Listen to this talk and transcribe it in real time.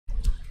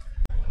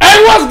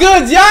Hey, what's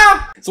good, y'all?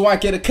 So I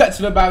get a cut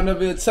to about another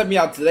video. Check me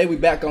out today. We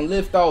back on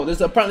Lift Off. There's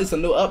apparently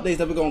some new updates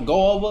that we're gonna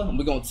go over and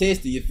we're gonna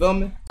test it, you feel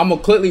me? I'm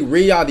gonna quickly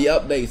read y'all the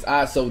updates.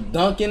 Alright, so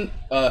dunking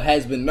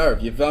has been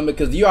nerfed, you feel me?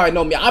 Because you already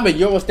know me, I've been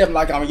Euro stepping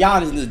like I'm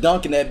Giannis and just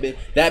dunking that been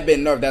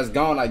nerfed. That's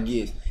gone, I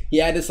guess. He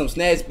added some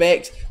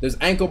snatchbacks. There's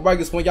ankle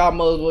breakers when y'all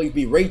motherfuckers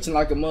be reaching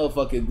like a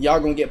motherfucker.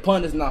 Y'all gonna get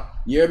punished now.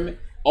 You hear me?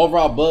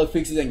 Overall bug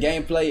fixes and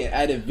gameplay, and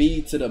added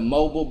V to the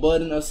mobile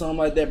button or something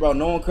like that, bro.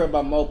 No one cares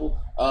about mobile.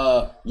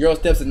 Euro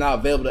steps are now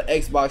available to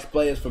Xbox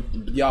players for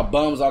y'all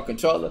bums on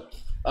controller.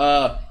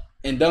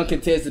 And dunk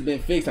contests have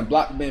been fixed and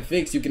block been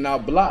fixed. You can now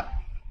block.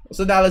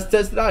 So now let's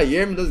test it out. You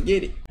hear me? Let's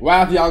get it.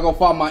 Why if y'all gonna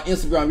follow my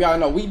Instagram? Y'all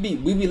know we be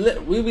lit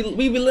on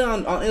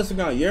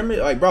Instagram. You hear me?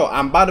 Like, bro,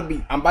 I'm about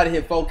to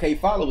hit 4K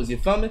followers. You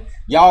feel me?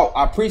 Y'all,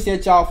 I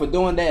appreciate y'all for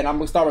doing that, and I'm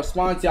gonna start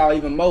responding to y'all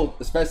even more,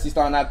 especially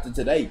starting after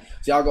today.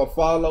 So y'all go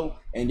follow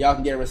and y'all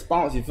can get a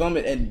response. You feel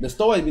me? And the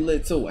story be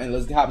lit too. And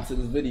let's hop into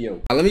this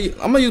video. Let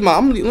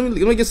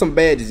me get some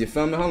badges. You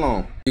feel me? Hold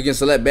on. You can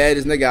select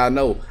badges, nigga. I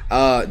know.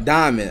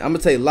 Diamond. I'm gonna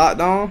take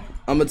lockdown.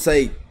 I'm gonna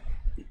take.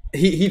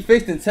 He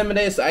fixed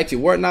intimidate, so actually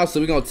work now, so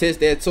we're gonna test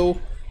that too.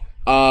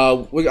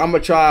 I'm gonna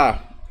try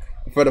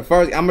for the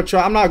first. I'm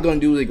not gonna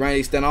do the grand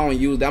extent. I don't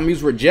use that. I'm gonna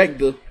use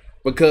rejector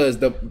because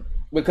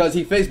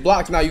he fixed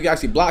blocks now. You can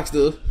actually block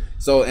stuff.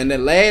 So and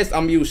then last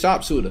I'm gonna use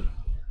sharpshooter.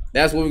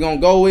 That's what we're gonna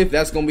go with.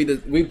 That's gonna be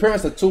we pretty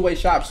much a two-way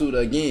sharpshooter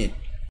again.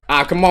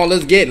 Alright, come on,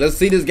 let's get it. Let's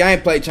see this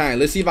gameplay change.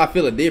 Let's see if I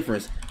feel a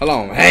difference. Hold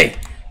on, hey,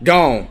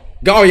 go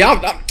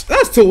y'all.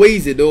 That's too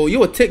easy, dude.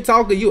 You a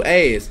TikToker, you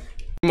ass.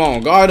 Come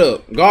on, guard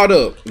up. Hold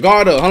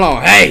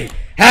on, hey.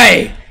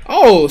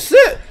 Oh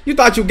shit, you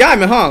thought you got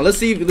me, huh? Let's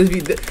see.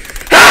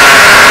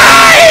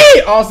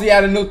 Hey! Also, he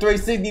had a new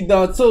 360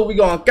 done too. We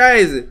going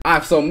crazy.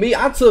 Alright, so me,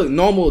 I took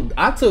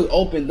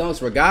open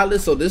dunks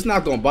regardless, so this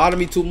not gonna bother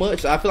me too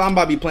much. I feel I'm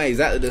about to be playing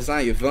exactly the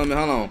same. You feel me?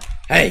 Hold on.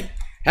 Hey,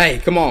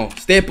 come on,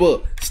 step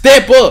up,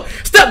 step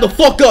the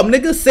fuck up,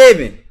 nigga.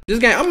 7. This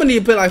game, I'm gonna need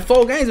to play like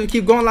 4 games if we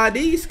keep going like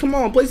these. Come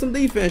on, play some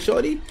defense,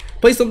 shorty.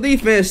 Play some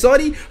defense,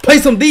 shorty. Play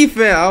some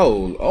defense.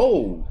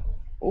 Oh,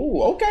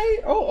 okay.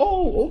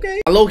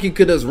 Okay. I low-key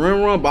could just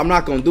run, but I'm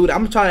not gonna do that.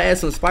 I'm gonna try to add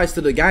some spice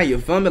to the game. You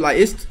feel me? Like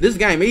this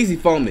game easy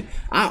for me.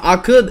 I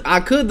could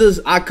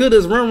just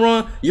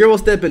run, Euro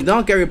step and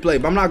dunk every play,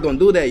 but I'm not gonna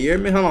do that. You hear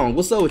me? Hold on.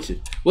 What's up with you?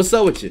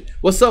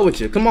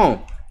 Come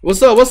on.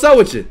 What's up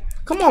with you?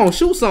 Come on,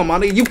 shoot something, my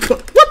nigga.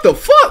 What the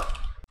fuck?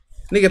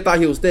 Nigga thought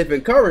he was Stephen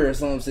Curry or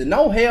something. Said,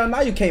 no, hell,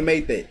 now you can't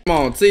make that. Come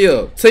on, tee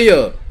up.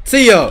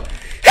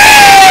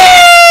 Hey!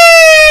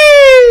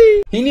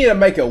 He need to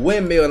make a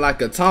windmill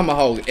like a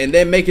tomahawk, and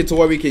then make it to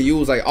where we can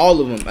use like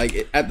all of them,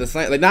 like at the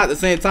same, like not at the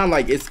same time.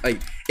 Like it's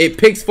like it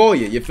picks for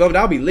you. You feel me?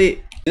 That'll be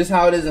lit. This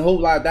how it is in Hoop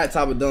Life. That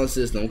type of dunk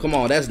system. Come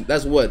on,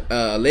 that's what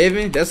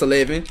 11. That's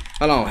 11.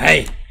 Hold on,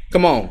 hey,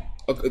 come on.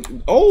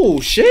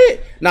 Oh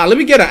shit! Now let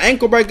me get an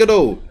ankle breaker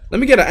though. Let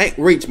me get an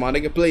ankle reach, my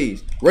nigga,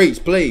 please.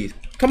 Reach, please.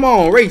 Come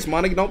on, reach,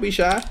 my nigga. Don't be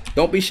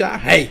shy.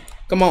 Hey,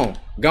 come on,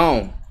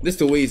 gone. This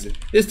too easy.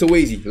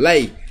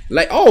 Lay.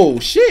 Oh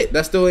shit,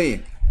 that's still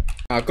in.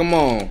 Come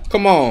on.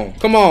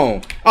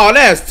 Oh,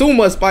 that's too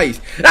much space.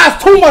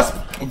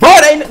 Bro,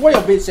 ain't where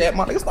your bitch at,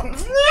 my nigga? Stop.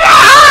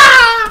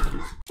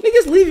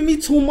 Niggas leaving me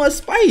too much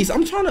space.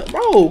 I'm trying to,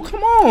 bro.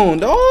 Come on,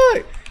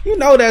 dog. You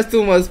know that's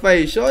too much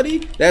space, shorty.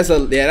 That's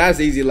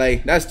easy,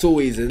 like that's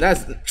too easy.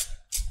 That's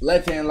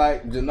left hand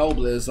like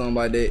Ginobili or something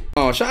like that.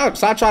 Oh, should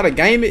I try to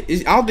game it?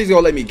 I don't think he's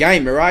gonna let me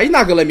game it, right? He's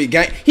not gonna let me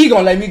game. He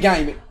gonna let me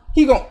game it.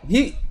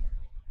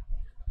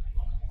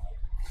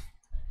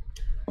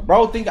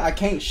 Bro, think I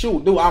can't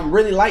shoot, dude. I'm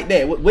really like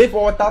that. With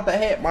or without the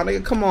hat, my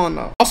nigga. Come on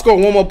now. I'll score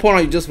one more point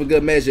on you just for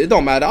good measure. It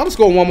don't matter. I'll just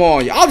score one more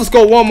on you.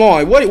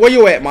 Where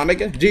you at, my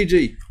nigga?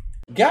 GG.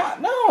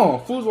 God no,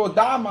 fools will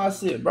die my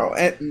shit, bro.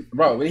 And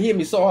bro, when he hit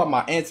me so hard,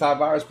 my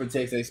antivirus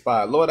protection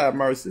expired. Lord have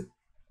mercy.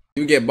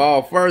 You get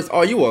ball first.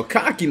 Oh, you a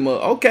cocky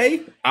mug.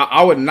 Okay.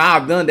 I would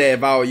not have done that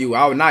if I were you.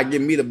 I would not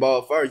give me the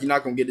ball first. You're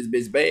not gonna get this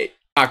bitch back.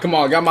 Alright, come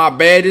on, got my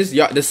badges.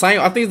 Y'all the same.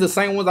 I think it's the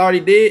same ones I already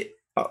did.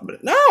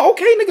 No,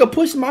 okay, nigga,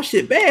 pushing my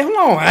shit back. Hold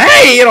on.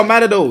 Hey, it don't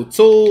matter though. 2.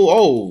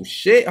 Oh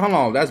shit. Hold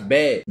on. That's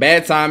bad.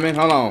 Bad timing.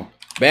 Hold on.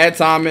 Bad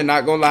timing,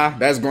 not gonna lie.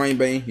 That's green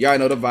bean. Y'all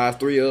know the vibes.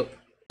 3 up.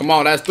 Come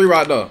on, that's 3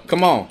 right there.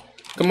 Come on,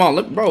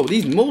 look, bro.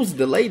 These moves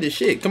delayed as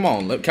shit. Come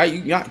on, look,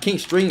 can't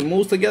string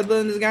moves together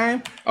in this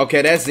game.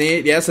 Okay, that's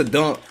it. Yeah, that's a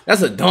dunk.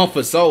 That's a dunk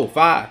for soul.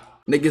 5.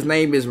 Nigga's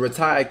name is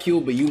Retired Q,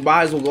 but you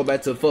might as well go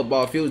back to the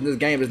football field. This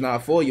game is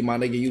not for you, my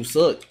nigga. You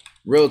suck.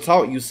 Real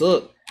talk, you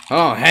suck.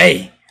 Oh,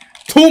 hey,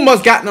 too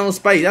much got no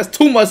space. That's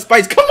too much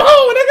space. Come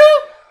on,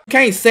 nigga.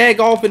 Can't sag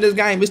off in this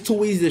game. It's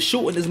too easy to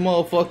shoot in this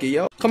motherfucker,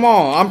 yo. Come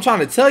on, I'm trying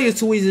to tell you, it's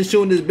too easy to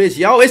shoot in this bitch,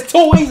 yo. It's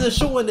too easy to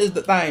shoot in this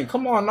thing.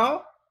 Come on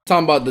now.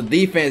 Talking about the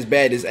defense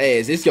bad as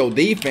ass. It's your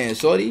defense,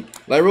 shorty.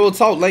 Like real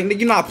talk. Like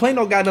nigga, you not playing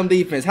no goddamn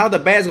defense. How the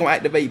bad's gonna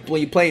activate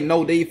when you playing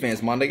no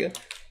defense, my nigga?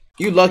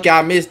 You lucky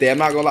I missed that. I'm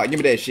not gonna lie. Give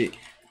me that shit.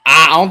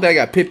 I don't think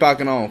I got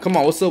pickpocketing on. Come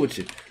on, what's up with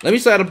you? Let me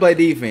show you how to play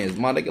defense,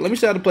 my nigga. Let me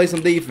show you how to play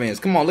some defense.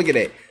 Come on, look at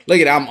that. Look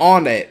at that. I'm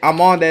on that.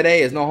 I'm on that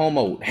ass. No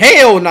homo.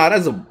 Hell nah,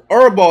 that's a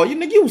airball. You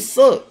nigga, you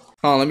suck.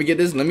 Hold on, let me get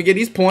this. Let me get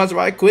these points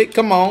right quick.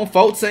 Come on,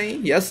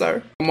 14. Yes,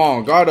 sir. Come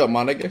on, guard up,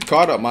 my nigga.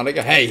 Guard up, my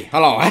nigga. Hey,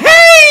 hold on.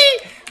 Hey!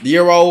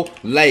 Euro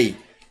lay.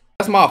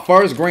 That's my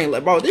first green.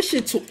 Bro, this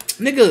shit too.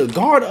 Nigga,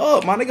 guard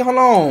up, my nigga. Hold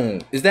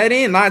on. Is that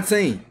in?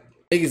 19.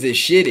 Niggas is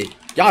shitty.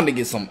 Y'all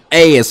niggas some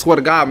ass. Swear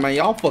to God, man.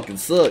 Y'all fucking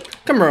suck.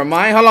 Come here,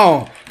 man. Hold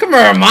on. Come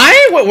here,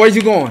 man. Where's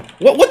you going?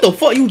 What the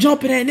fuck you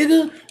jumping at,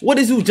 nigga? What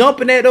is you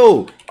jumping at,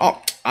 though? Oh,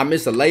 I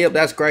missed a layup.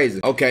 That's crazy.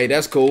 Okay,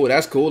 that's cool.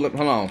 That's cool. Hold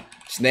on.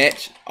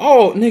 Snatch.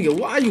 Oh, nigga,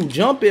 why you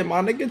jumping,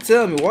 my nigga?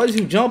 Tell me. What is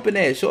you jumping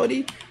at,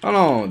 shorty? Hold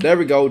on. There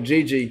we go.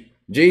 GG.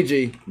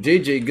 GG.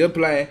 GG. Good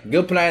plan.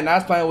 Good plan.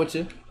 Nice playing with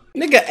you.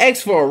 Nigga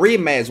ask for a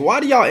rematch. Why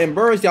do y'all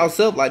embarrass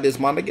yourself like this,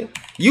 my nigga?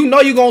 You know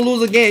you gonna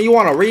lose again. You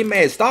want a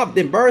rematch. Stop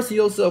embarrassing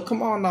yourself.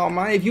 Come on now,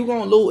 man. If you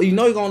gonna lose, you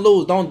know you're gonna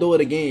lose. Don't do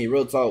it again.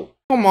 Real talk.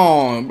 Come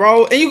on,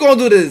 bro. And you gonna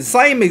do the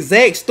same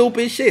exact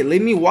stupid shit.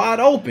 Leave me wide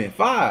open.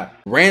 Fine.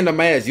 Random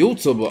ass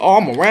YouTuber. Oh,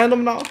 I'm a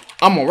random now?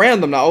 I'm a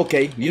random now.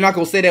 Okay. You're not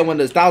gonna say that when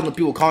there's 1,000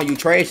 people calling you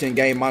trash in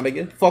game, my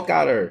nigga. Fuck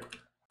out of her.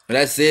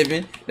 That's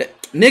 7.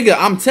 Nigga,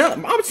 I'm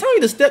telling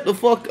you to step the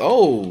fuck.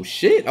 Oh,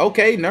 shit.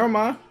 Okay, never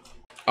mind.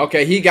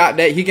 Okay, he got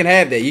that. He can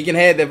have that. He can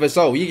have that for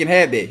so. He can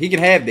have that. He can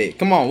have that.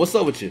 Come on, what's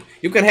up with you?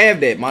 You can have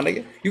that, my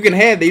nigga. You can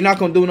have that. You're not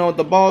gonna do nothing with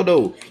the ball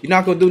though. You're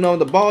not gonna do nothing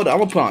with the ball though. I'm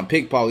gonna put on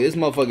pickpocket. This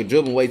motherfucker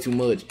dribbling way too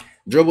much.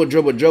 Dribble,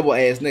 dribble, dribble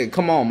ass nigga.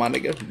 Come on, my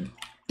nigga.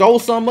 Throw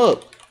some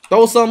up.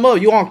 Throw some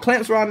up. You on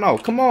clamps right now.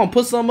 Come on,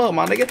 put some up,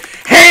 my nigga.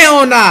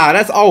 Hell nah.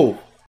 That's I'm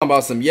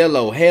about some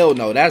yellow. Hell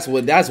no. That's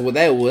what that was.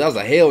 That was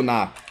a hell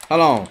nah.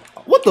 Hold on.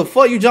 What the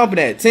fuck you jumping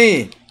at?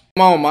 10.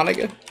 Come on, my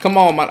nigga. Come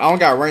on, my I don't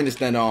got rain to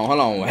stand on. Hold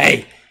on.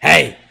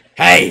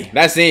 Hey,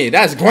 that's it.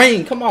 That's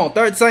green. Come on,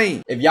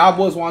 13. If y'all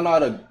boys want to know how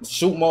to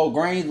shoot more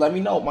greens, let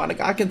me know, my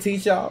nigga. I can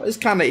teach y'all. It's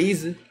kind of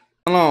easy.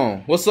 Hold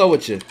on. What's up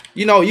with you?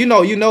 You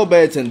know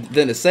better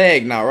than the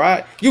sag now,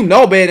 right? You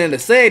know better than the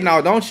sag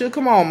now, don't you?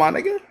 Come on, my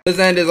nigga. Let's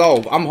end this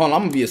off. I'm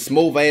gonna be a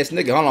smooth ass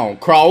nigga. Hold on.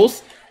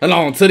 Cross. Hold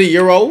on. To the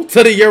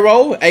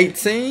Euro.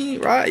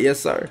 18, right?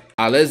 Yes, sir.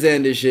 All right, let's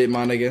end this shit,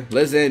 my nigga.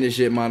 Let's end this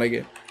shit, my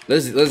nigga.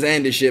 Let's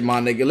end this shit,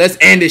 my nigga. Let's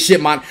end this shit,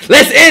 my.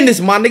 Let's end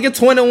this, my nigga.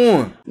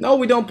 21. No,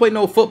 we don't play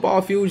no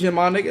football fusion,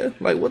 my nigga.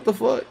 Like, what the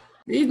fuck?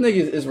 These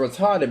niggas is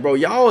retarded, bro.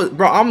 Y'all,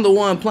 bro, I'm the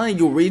one playing,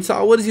 you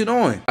retard. What is you doing?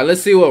 All right,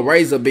 let's see what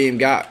Razor Beam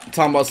got.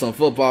 Talking about some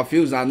football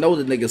fusion. I know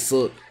the nigga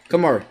suck.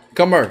 Come here.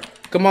 Come here.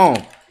 Come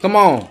on. Come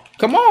on.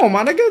 Come on,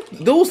 my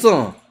nigga. Do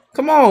something.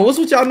 Come on. What's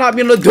with y'all not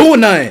being able to do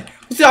nothing?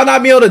 What's y'all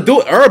not being able to do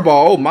it?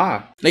 Airball. Oh,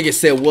 my. Nigga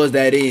said, was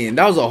that in?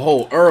 That was a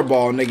whole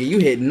airball, nigga. You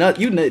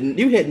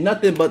hit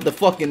nothing but the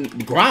fucking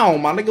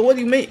ground, my nigga. What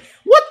do you mean?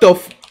 What the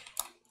f?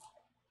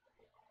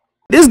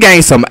 This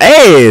game some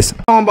ass.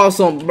 I'm talking about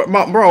some,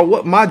 bro,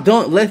 what? My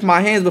dunk left my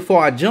hands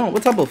before I jump.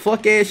 What type of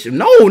fuck ass shit?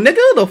 No,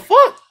 nigga, the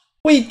fuck?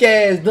 Weak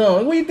ass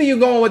dunk. Where you think you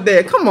going with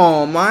that? Come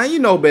on, man. You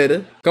know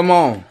better. Come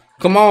on.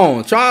 Come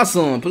on. Try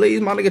some, please,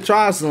 my nigga.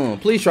 Try some.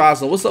 Please try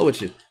some. What's up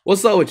with you?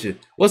 What's up with you?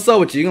 What's up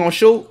with you? You gonna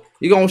shoot?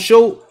 You gonna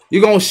shoot? You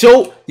gonna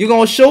shoot? You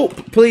gonna shoot?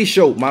 Please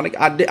shoot, my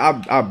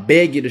nigga. I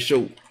beg you to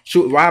shoot.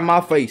 Shoot right in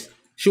my face.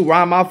 Shoot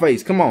right in my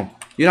face. Come on.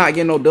 You're not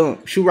getting no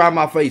dunk. Shoot right in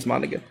my face, my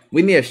nigga.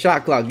 We need a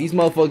shot clock. These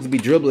motherfuckers be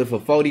dribbling for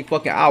 40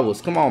 fucking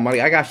hours. Come on, my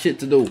nigga. I got shit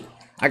to do.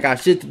 I got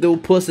shit to do.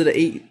 Pussy to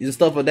eat and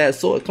stuff of that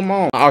sort. Come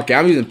on. Okay,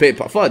 I'm using pick.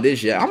 Fuck this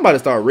shit. I'm about to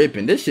start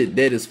ripping. This shit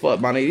dead as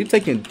fuck, my nigga. You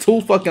taking too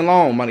fucking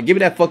long, my nigga. Give me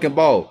that fucking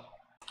ball.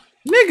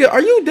 Nigga,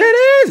 are you dead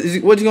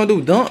ass? What you gonna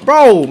do, dunk?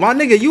 Bro, my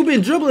nigga, you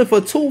been dribbling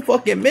for 2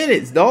 fucking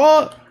minutes,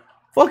 dog.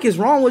 Fuck is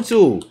wrong with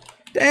you?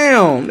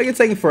 Damn, nigga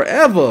taking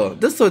forever.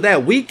 This or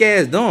that weak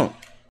ass dunk.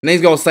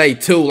 Niggas gonna say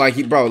 2 like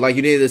you, bro, like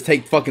you did just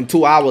take fucking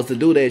 2 hours to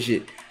do that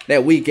shit.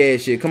 That weak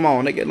ass shit. Come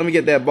on, nigga. Let me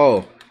get that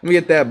ball. Let me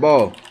get that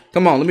ball.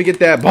 Come on, let me get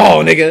that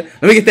ball, nigga.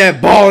 Let me get that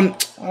ball.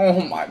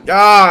 Oh my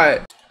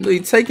god.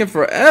 You taking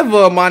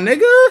forever, my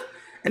nigga.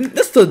 And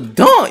this the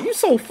dunk. You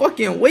so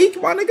fucking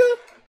weak, my nigga.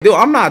 Dude,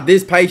 I'm not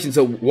this patient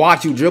to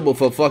watch you dribble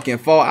for fucking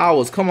 4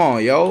 hours. Come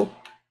on, yo.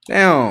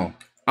 Damn.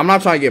 I'm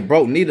not trying to get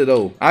broke neither,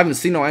 though. I haven't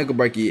seen no ankle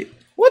break yet.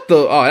 What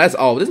the? Oh, that's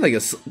all. This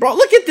nigga. Bro,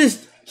 look at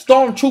this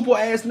stormtrooper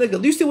ass nigga.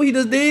 Do you see what he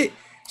just did?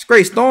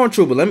 Straight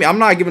stormtrooper. I'm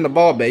not giving the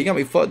ball back. You got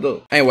me fucked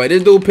up. Anyway,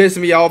 this dude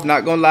pissing me off.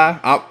 Not gonna lie.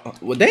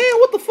 Well, damn,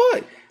 what the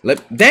fuck?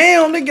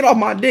 Damn, nigga, get off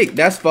my dick.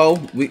 That's 4.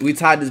 We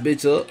tied this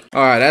bitch up.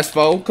 All right, that's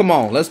 4. Come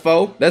on, let's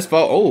 4. That's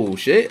 4. Oh,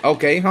 shit.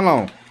 Okay, hold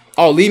on.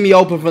 Oh, leave me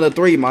open for the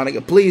 3, my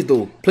nigga. Please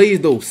do. Please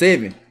do.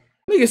 7.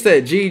 Nigga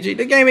said GG.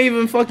 The game ain't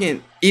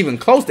even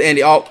close to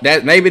Andy. Oh,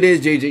 that maybe it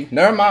is GG.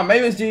 Never mind.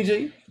 Maybe it's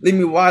GG. Leave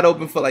me wide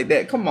open for like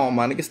that. Come on,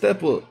 my nigga.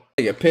 Step up.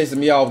 Nigga pissing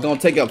me off.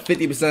 Don't take up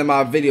 50% of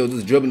my videos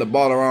just dribbling the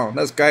ball around.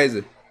 That's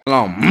crazy.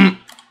 Hold on.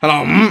 Hold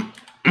on.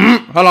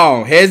 Hold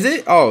on. Has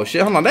it? Oh,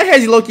 shit. Hold on. That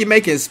has he low-key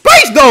making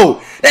space,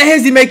 though. That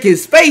has he making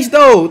space,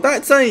 though.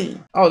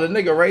 13. Oh, the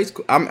nigga raised.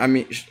 I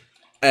mean,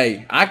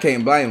 hey, I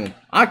can't blame him.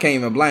 I can't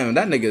even blame him.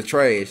 That nigga's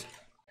trash.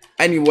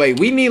 Anyway,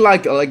 we need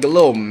like a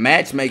little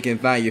matchmaking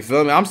thing, you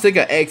feel me? I'm sick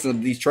of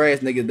asking these trash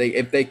niggas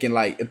if they can,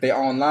 like, if they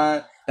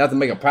online, they have to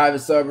make a private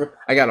server.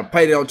 I gotta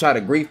pay them, try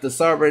to grief the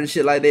server and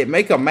shit like that.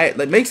 Make a match,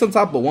 like, make some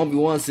type of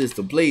 1v1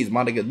 system, please,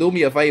 my nigga. Do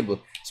me a favor.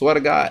 Swear to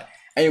God.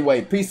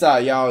 Anyway, peace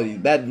out, y'all.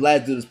 That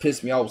last dude just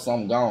pissed me off, so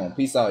I'm gone.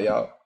 Peace out, y'all.